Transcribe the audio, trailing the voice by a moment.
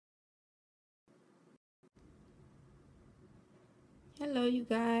Hello, you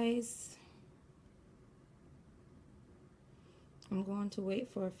guys. I'm going to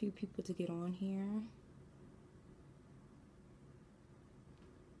wait for a few people to get on here.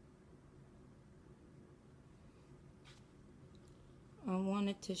 I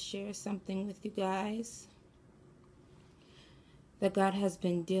wanted to share something with you guys that God has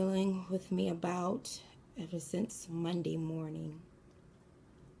been dealing with me about ever since Monday morning.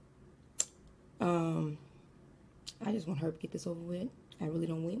 I just want her to get this over with. I really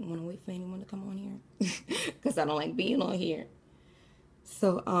don't want to wait for anyone to come on here because I don't like being on here.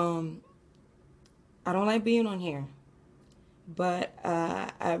 So, I don't like being on here, but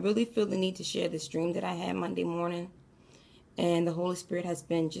I really feel the need to share this dream that I had Monday morning, and the Holy Spirit has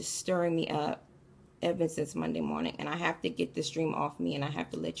been just stirring me up ever since Monday morning, and I have to get this dream off me, and I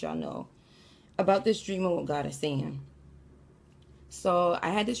have to let y'all know about this dream and what God is saying. So I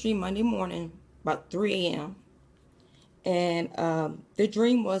had this dream Monday morning about 3 a.m. And the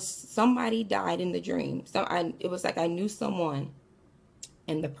dream was somebody died in the dream. It was like I knew someone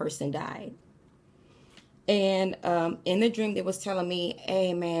and the person died. And in the dream, they was telling me,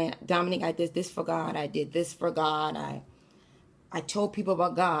 hey, man, Dommonique, I did this for God. I did this for God. I told people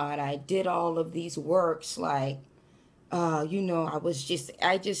about God. I did all of these works. Like, I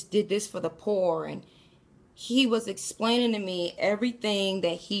just did this for the poor. And he was explaining to me everything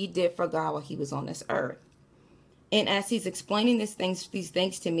that he did for God while he was on this earth. And as he's explaining these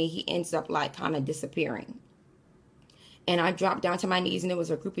things to me, he ends up like kind of disappearing. And I dropped down to my knees, and there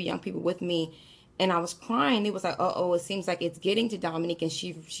was a group of young people with me, and I was crying. It was like, uh-oh, it seems like it's getting to Dommonique, and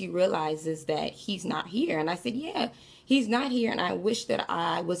she realizes that he's not here. And I said, yeah, he's not here, and I wish that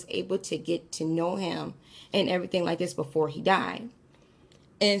I was able to get to know him and everything like this before he died.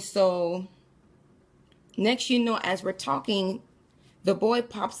 And so next, as we're talking, the boy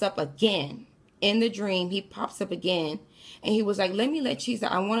pops up again. In the dream, he pops up again, and he was like, I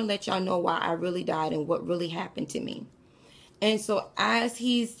want to let y'all know why I really died and what really happened to me. And so as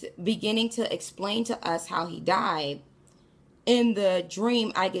he's beginning to explain to us how he died, in the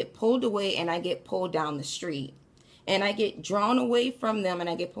dream, I get pulled away and I get pulled down the street. And I get drawn away from them and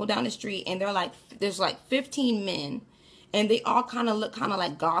I get pulled down the street, and there's like 15 men, and they all kind of look kind of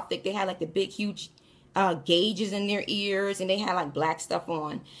like gothic. They had like the big, huge gauges in their ears, and they had like black stuff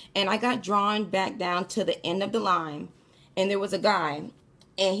on. And I got drawn back down to the end of the line, and there was a guy,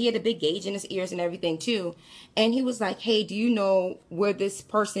 and he had a big gauge in his ears and everything too. And he was like, hey, do you know where this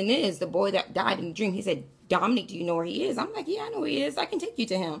person is, the boy that died in the dream? He said, Dommonique, do you know where he is? I'm like, yeah, I know where he is. I can take you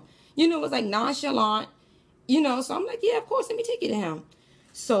to him. It was like nonchalant, so I'm like, yeah, of course, let me take you to him.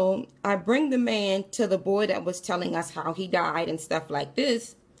 So I bring the man to the boy that was telling us how he died and stuff like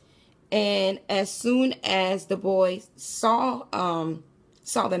this. And as soon as the boy saw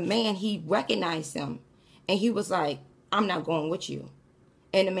the man, he recognized him. And he was like, I'm not going with you.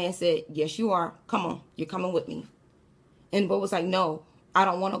 And the man said, yes, you are. Come on, you're coming with me. And the boy was like, no, I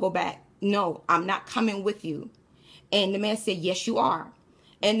don't want to go back. No, I'm not coming with you. And the man said, yes, you are.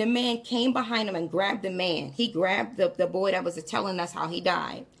 And the man came behind him and grabbed the man. He grabbed the boy that was telling us how he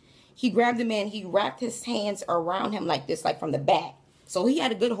died. He grabbed the man. He wrapped his hands around him like this, like from the back. So he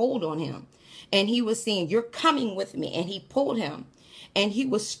had a good hold on him. And he was saying, you're coming with me. And he pulled him. And he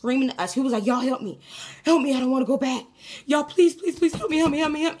was screaming at us. He was like, y'all help me. Help me. I don't want to go back. Y'all, please, please, please help me, help me,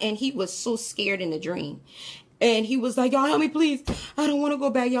 help me, help me. And he was so scared in the dream. And he was like, y'all help me, please. I don't want to go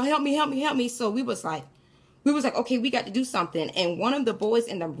back. Y'all help me, help me, help me. So we was like, okay, we got to do something. And one of the boys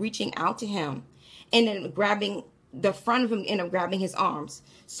ended up reaching out to him and then grabbing the front of him, ended up grabbing his arms.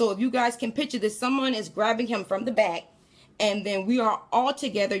 So if you guys can picture this, someone is grabbing him from the back. And then we are all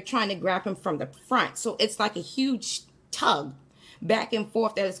together trying to grab him from the front. So it's like a huge tug back and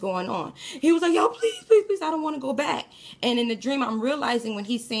forth that is going on. He was like, yo, please, please, please, I don't want to go back. And in the dream, I'm realizing when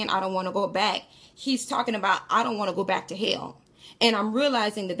he's saying, I don't want to go back, he's talking about, I don't want to go back to hell. And I'm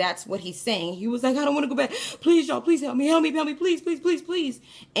realizing that that's what he's saying. He was like, I don't want to go back. Please, y'all, please help me, help me, help me, please, please, please, please.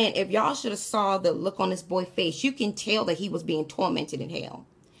 And if y'all should have saw the look on this boy's face, you can tell that he was being tormented in hell.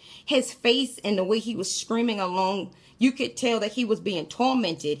 His face and the way he was screaming along, you could tell that he was being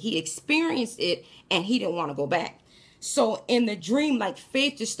tormented. He experienced it and he didn't want to go back. So in the dream, like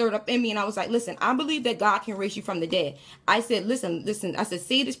faith just stirred up in me. And I was like, listen, I believe that God can raise you from the dead. I said, listen. I said,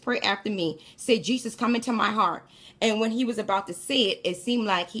 say this prayer after me. Say, Jesus, come into my heart. And when he was about to say it, it seemed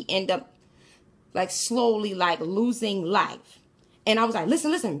like he ended up like slowly like losing life. And I was like,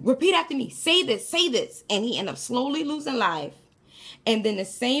 listen, repeat after me. Say this. And he ended up slowly losing life. And then the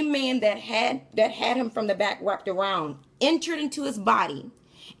same man that had him from the back wrapped around entered into his body.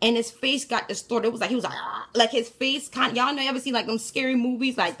 and his face got distorted. It was like, he was like his face y'all know, ever seen like them scary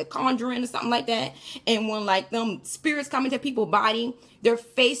movies like The Conjuring or something like that? And when like them spirits come into people's body, their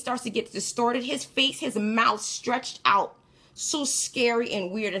face starts to get distorted. His face, his mouth stretched out. So scary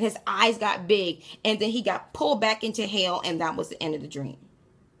and weird, and his eyes got big, and then he got pulled back into hell, and that was the end of the dream.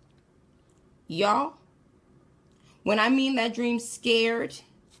 Y'all, when I mean that dream scared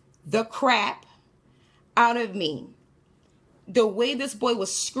the crap out of me, the way this boy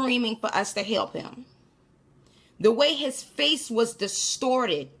was screaming for us to help him, the way his face was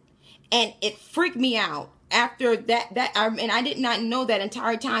distorted, and it freaked me out. After that, and I did not know that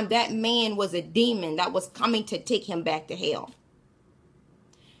entire time that man was a demon that was coming to take him back to hell.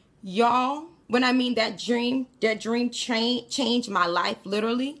 Y'all, when I mean that dream changed my life,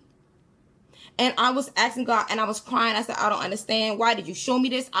 literally. And I was asking God, and I was crying. I said, I don't understand. Why did you show me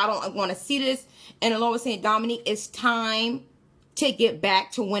this? I don't want to see this. And the Lord was saying, Dommonique, it's time to get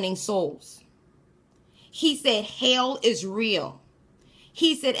back to winning souls. He said, hell is real.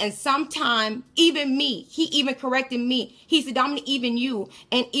 He said, and sometime, even me, he even corrected me. He said, Dommonique, even you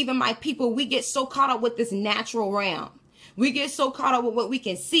and even my people, we get so caught up with this natural realm. We get so caught up with what we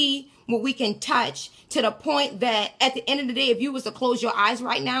can see, what we can touch, to the point that at the end of the day, if you was to close your eyes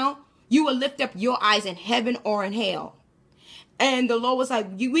right now, you will lift up your eyes in heaven or in hell. And the Lord was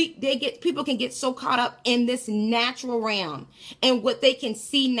like, people can get so caught up in this natural realm and what they can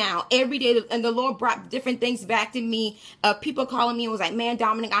see now every day. And the Lord brought different things back to me. People calling me and was like, man,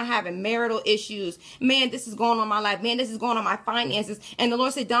 Dommonique, I'm having marital issues. Man, this is going on in my life. Man, this is going on my finances. And the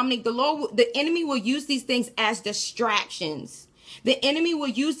Lord said, Dommonique, the enemy will use these things as distractions. The enemy will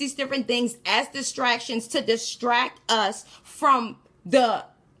use these different things as distractions to distract us from the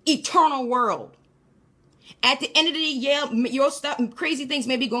eternal world. At the end of the day, yeah, your stuff, crazy things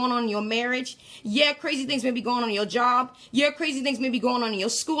may be going on in your marriage. Yeah, crazy things may be going on in your job. Yeah, crazy things may be going on in your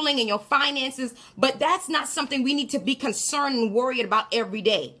schooling and your finances. But that's not something we need to be concerned and worried about every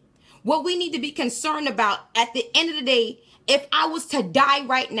day. What we need to be concerned about at the end of the day, if I was to die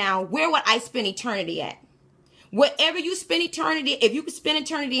right now, where would I spend eternity at? Wherever you spend eternity, if you could spend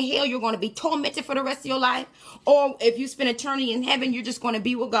eternity in hell, you're going to be tormented for the rest of your life. Or if you spend eternity in heaven, you're just going to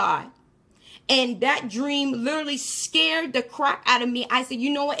be with God. And that dream literally scared the crap out of me. I said, you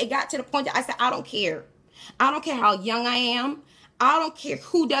know what? It got to the point that I said, I don't care. I don't care how young I am. I don't care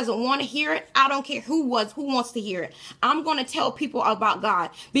who doesn't want to hear it. I don't care who wants to hear it. I'm going to tell people about God,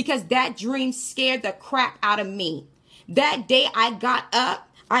 because that dream scared the crap out of me. That day I got up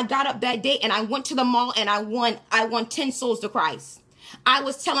that day and I went to the mall and I won 10 souls to Christ. I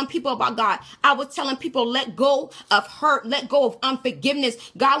was telling people about God. I was telling people, let go of hurt, let go of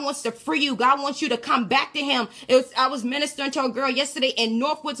unforgiveness. God wants to free you. God wants you to come back to him. I was ministering to a girl yesterday in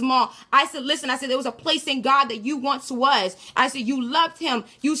Northwoods Mall. I said, listen, I said, there was a place in God that you once was. I said, you loved him.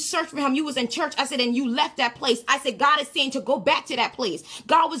 You searched for him. You was in church. I said, and you left that place. I said, God is saying to go back to that place.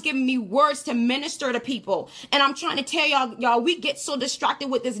 God was giving me words to minister to people. And I'm trying to tell y'all, we get so distracted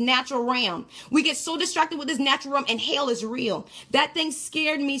with this natural realm. We get so distracted with this natural realm, and hell is real. That thing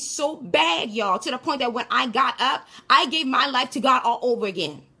scared me so bad, y'all, to the point that when I got up, I gave my life to God all over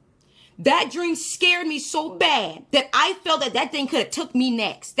again. That dream scared me so bad that I felt that thing could have took me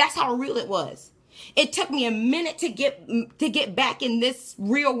next. That's how real it was. It took me a minute to get back in this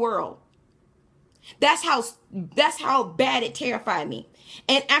real world. That's how bad it terrified me.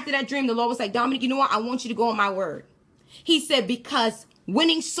 And after that dream, the Lord was like, Dommonique, you know what? I want you to go on my word. He said, because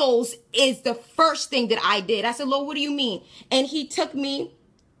winning souls is the first thing that I did. I said, Lord, what do you mean? And he took me,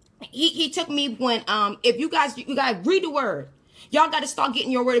 he took me when, if you guys read the word. Y'all got to start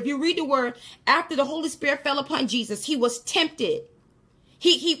getting your word. If you read the word, after the Holy Spirit fell upon Jesus, he was tempted.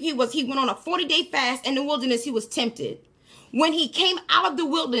 He went on a 40-day fast in the wilderness. He was tempted. When he came out of the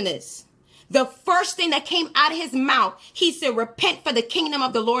wilderness, the first thing that came out of his mouth, he said, repent, for the kingdom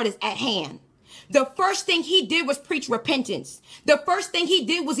of the Lord is at hand. The first thing he did was preach repentance. The first thing he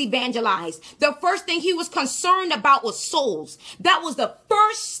did was evangelize. The first thing he was concerned about was souls. That was the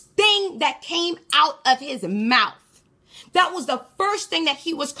first thing that came out of his mouth. That was the first thing that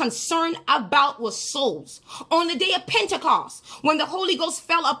he was concerned about, was souls. On the day of Pentecost, when the Holy Ghost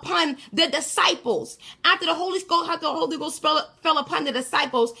fell upon the disciples, after the Holy Ghost fell upon the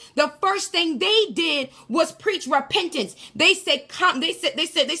disciples, the first thing they did was preach repentance. They said, come, they said,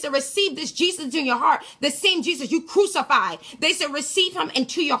 receive this Jesus in your heart. The same Jesus you crucified. They said, receive him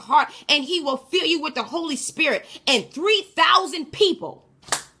into your heart and he will fill you with the Holy Spirit. And 3,000 people,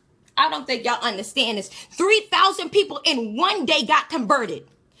 I don't think y'all understand this. 3,000 people in one day got converted.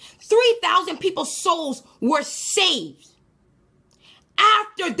 3,000 people's souls were saved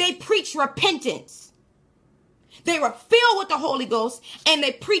after they preached repentance. They were filled with the Holy Ghost and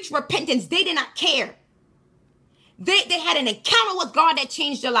they preached repentance. They did not care. They had an encounter with God that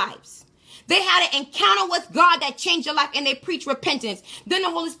changed their lives. They had an encounter with God that changed their life and they preached repentance. Then the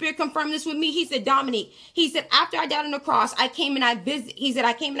Holy Spirit confirmed this with me. He said, Dommonique, he said, after I died on the cross, I came and I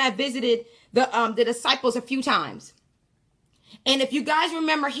visited the disciples a few times. And if you guys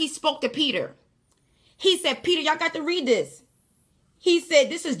remember, he spoke to Peter. He said, Peter, y'all got to read this. He said,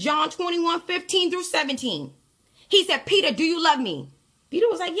 this is John 21:15-17. He said, Peter, do you love me? Peter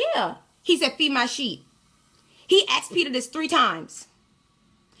was like, yeah. He said, feed my sheep. He asked Peter this 3 times.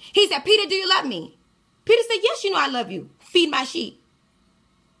 He said, Peter, do you love me? Peter said, yes, you know I love you. Feed my sheep.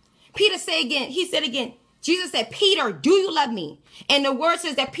 Peter said again, he said again, Jesus said, Peter, do you love me? And the word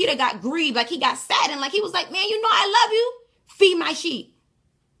says that Peter got grieved, like he got saddened, like he was like, man, you know I love you. Feed my sheep.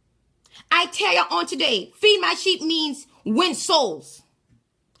 I tell you on today, feed my sheep means win souls.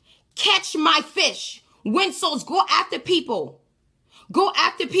 Catch my fish. Win souls. Go after people. Go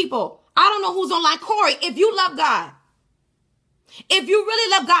after people. I don't know who's online. Corey, if you love God, if you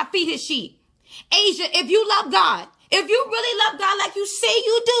really love God, feed his sheep. Asia, if you love God, if you really love God like you say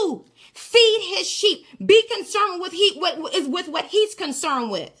you do, feed his sheep. Be concerned with what he's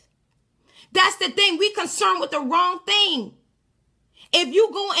concerned with. That's the thing. We concerned with the wrong thing. If you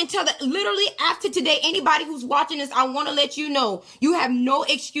go and tell that literally after today, anybody who's watching this, I want to let you know, you have no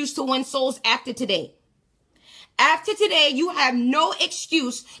excuse to win souls after today. After today, you have no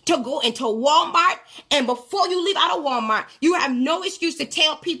excuse to go into Walmart. And before you leave out of Walmart, you have no excuse to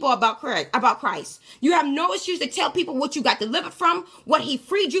tell people about Christ. You have no excuse to tell people what you got delivered from, what he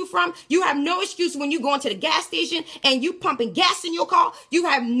freed you from. You have no excuse when you go into the gas station and you pumping gas in your car. You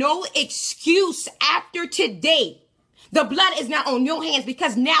have no excuse after today. The blood is now on your hands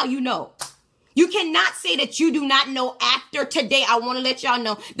because now you know. You cannot say that you do not know after today. I want to let y'all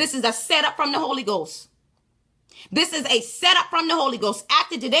know this is a setup from the Holy Ghost. This is a setup from the Holy Ghost.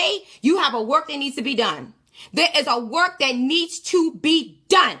 After today, you have a work that needs to be done. There is a work that needs to be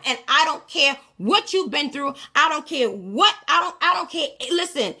done. And I don't care what you've been through. I don't care what, I don't care.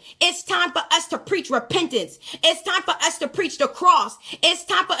 Listen, it's time for us to preach repentance. It's time for us to preach the cross. It's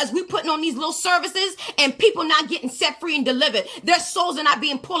time for us. We putting on these little services and people not getting set free and delivered. Their souls are not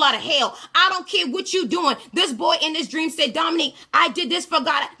being pulled out of hell. I don't care what you're doing. This boy in this dream said, Dommonique, I did this for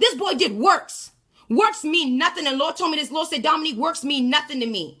God. This boy did works. Works mean nothing. And Lord told me this. Lord said, Dommonique, works mean nothing to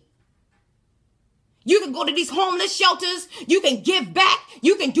me. You can go to these homeless shelters. You can give back.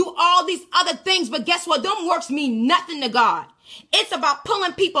 You can do all these other things. But guess what? Them works mean nothing to God. It's about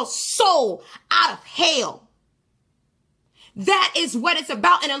pulling people's soul out of hell. That is what it's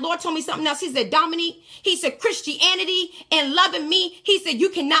about. And the Lord told me something else. He said, Dommonique, he said, Christianity and loving me, he said, you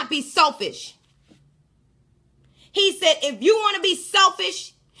cannot be selfish. He said, if you want to be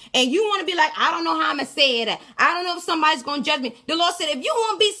selfish, and you want to be like, I don't know how I'm going to say it. I don't know if somebody's going to judge me. The Lord said, if you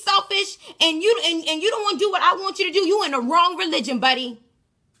want to be selfish and you don't want to do what I want you to do, you in the wrong religion, buddy.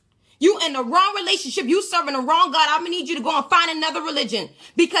 You in the wrong relationship. You serving the wrong God. I'm going to need you to go and find another religion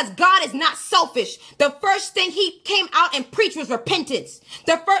because God is not selfish. The first thing he came out and preached was repentance.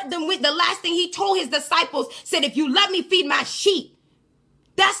 The last thing he told his disciples said, if you love me, feed my sheep.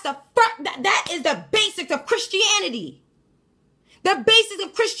 That's that is the basics of Christianity. The basis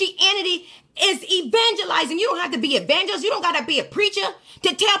of Christianity is evangelizing. You don't have to be evangelist. You don't got to be a preacher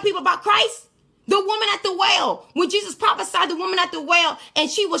to tell people about Christ. The woman at the well, when Jesus prophesied the woman at the well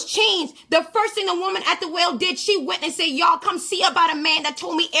and she was changed, the first thing the woman at the well did, she went and said, y'all come see about a man that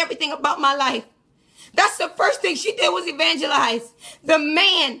told me everything about my life. That's the first thing she did was evangelize. The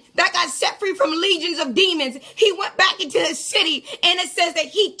man that got set free from legions of demons, he went back into the city and it says that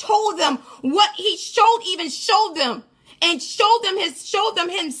he told them what he showed them. And showed them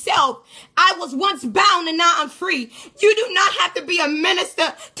himself. I was once bound and now I'm free. You do not have to be a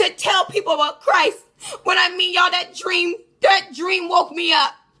minister to tell people about Christ. When I mean, y'all, that dream woke me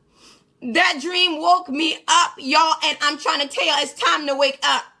up. That dream woke me up, y'all. And I'm trying to tell y'all, it's time to wake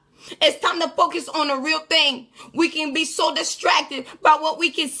up. It's time to focus on the real thing. We can be so distracted by what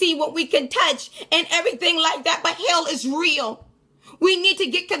we can see, what we can touch, and everything like that. But hell is real. We need to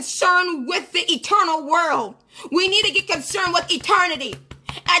get concerned with the eternal world. We need to get concerned with eternity.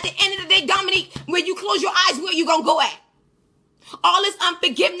 At the end of the day, Dommonique, when you close your eyes, where you going to go at? All this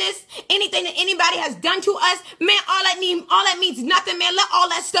unforgiveness, anything that anybody has done to us, man, all that means nothing, man. Let all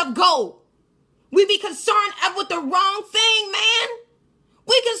that stuff go. We be concerned with the wrong thing, man.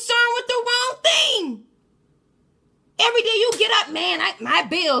 We concerned with the wrong thing. Every day you get up, man, my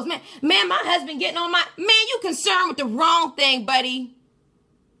bills, man, my husband getting on my, man, you concerned with the wrong thing, buddy.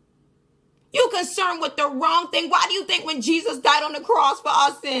 You concerned with the wrong thing. Why do you think when Jesus died on the cross for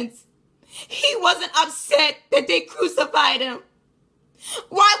our sins, He wasn't upset that they crucified him.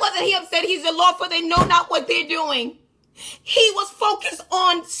 Why wasn't he upset? He's the Lord, for they know not what they're doing. He was focused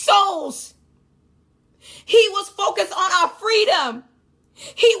on souls. He was focused on our freedom.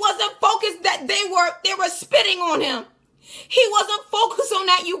 He wasn't focused that they were spitting on him. He wasn't focused on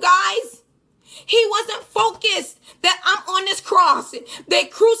that, you guys. He wasn't focused that I'm on this cross. They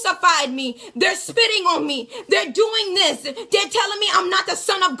crucified me. They're spitting on me. They're doing this. They're telling me I'm not the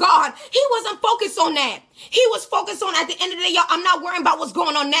son of God. He wasn't focused on that. He was focused on, at the end of the day, y'all, I'm not worrying about what's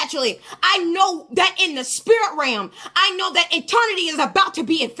going on naturally. I know that in the spirit realm, I know that eternity is about to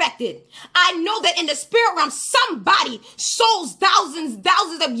be infected. I know that in the spirit realm, somebody, souls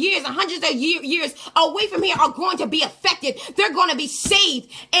thousands of years and hundreds of years away from here are going to be affected. They're going to be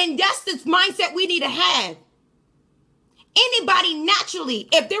saved. And that's the mindset we need to have. Anybody naturally,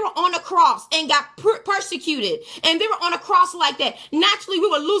 if they were on a cross and got persecuted and they were on a cross like that, naturally we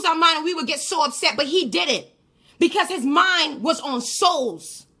would lose our mind and we would get so upset, but he didn't, because his mind was on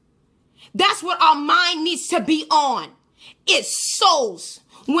souls. That's what our mind needs to be on. It's souls.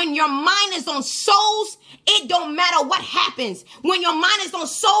 When your mind is on souls, it don't matter what happens. When your mind is on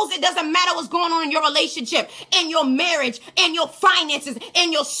souls, it doesn't matter what's going on in your relationship, in your marriage, in your finances,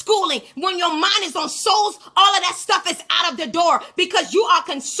 in your schooling. When your mind is on souls, all of that stuff is out of the door, because you are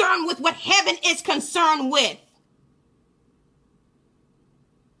concerned with what heaven is concerned with.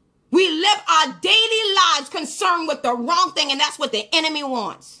 We live our daily lives concerned with the wrong thing, and that's what the enemy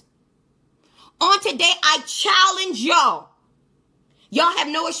wants. On today, I challenge y'all. Y'all have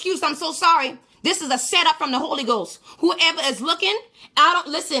no excuse. I'm so sorry. This is a setup from the Holy Ghost. Whoever is looking,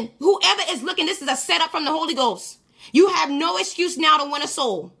 whoever is looking, this is a setup from the Holy Ghost. You have no excuse now to win a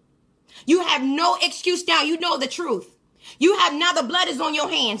soul. You have no excuse now. You know the truth. You have now, the blood is on your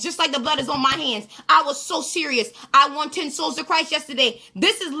hands, just like the blood is on my hands. I was so serious. I won 10 souls to Christ yesterday.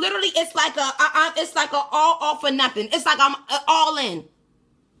 This is literally, it's like a all or nothing. It's like I'm all in.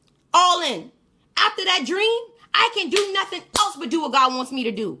 All in. After that dream, I can do nothing else but do what God wants me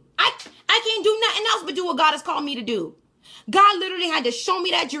to do. I can't do nothing else but do what God has called me to do. God literally had to show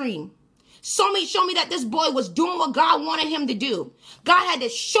me that dream. Show me that this boy was doing what God wanted him to do. God had to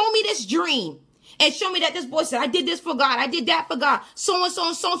show me this dream and show me that this boy said, I did this for God. I did that for God. So and so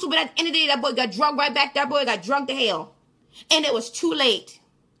and so and so. But at the end of the day, that boy got drugged right back. That boy got drugged to hell. And it was too late.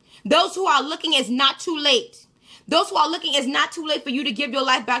 Those who are looking, is not too late. Those who are looking, it's not too late for you to give your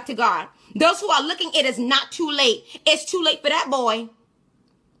life back to God. Those who are looking, it is not too late. It's too late for that boy.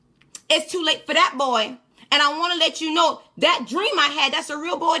 It's too late for that boy. And I want to let you know that dream I had, that's a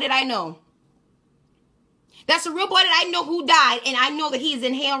real boy that I know. That's a real boy that I know who died. And I know that he's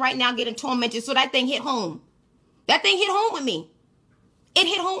in hell right now getting tormented. So that thing hit home. That thing hit home with me. It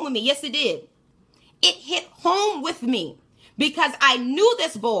hit home with me. Yes, it did. It hit home with me because I knew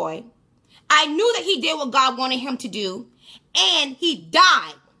this boy. I knew that he did what God wanted him to do. And he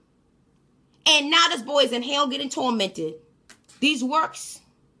died. And now this boy is in hell getting tormented. These works,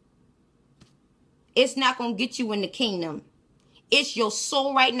 it's not going to get you in the kingdom. It's your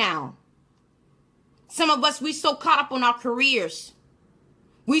soul right now. Some of us, we so caught up on our careers.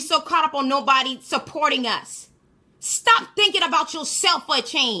 We so caught up on nobody supporting us. Stop thinking about yourself for a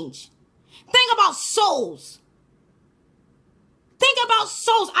change. Think about souls. Think about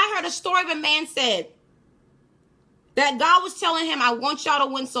souls. I heard a story of a man said that God was telling him, I want y'all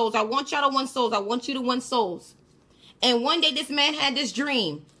to win souls. I want y'all to win souls. I want you to win souls. And one day this man had this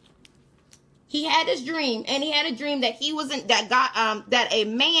dream. He had this dream, and he had a dream that he wasn't, that God, that a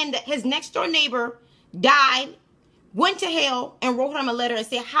man, that his next door neighbor died, went to hell, and wrote him a letter and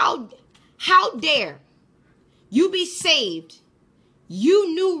said, how dare you be saved?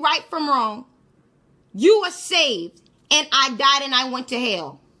 You knew right from wrong. You were saved, and I died and I went to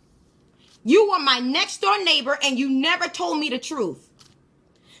hell. You were my next door neighbor, and you never told me the truth.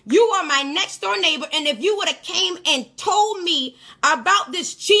 You are my next door neighbor, and if you would have came and told me about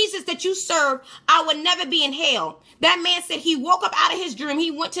this Jesus that you serve, I would never be in hell. That man said he woke up out of his dream. He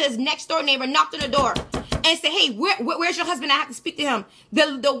went to his next door neighbor, knocked on the door, and said, hey, where's your husband? I have to speak to him.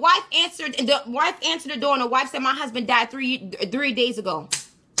 The wife answered the door, and the wife said, my husband died three days ago.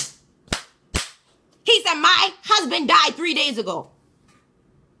 He said, my husband died 3 days ago.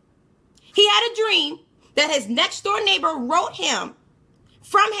 He had a dream that his next door neighbor wrote him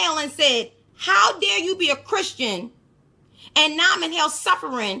from hell and said, how dare you be a Christian and now I'm in hell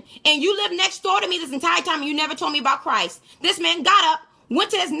suffering, and you live next door to me this entire time and you never told me about Christ. This man got up,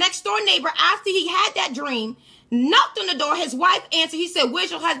 went to his next door neighbor after he had that dream, knocked on the door. His wife answered. He said,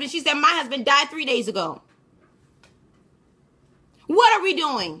 where's your husband? She said, my husband died 3 days ago. What are we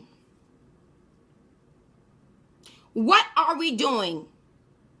doing? What are we doing?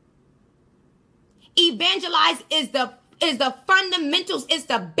 evangelize is the fundamentals, it's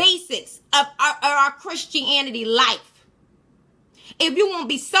the basics of our Christianity life. If you want to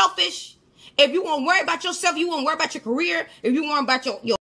be selfish, if you want to worry about yourself, you want to worry about your career, if you want to worry about your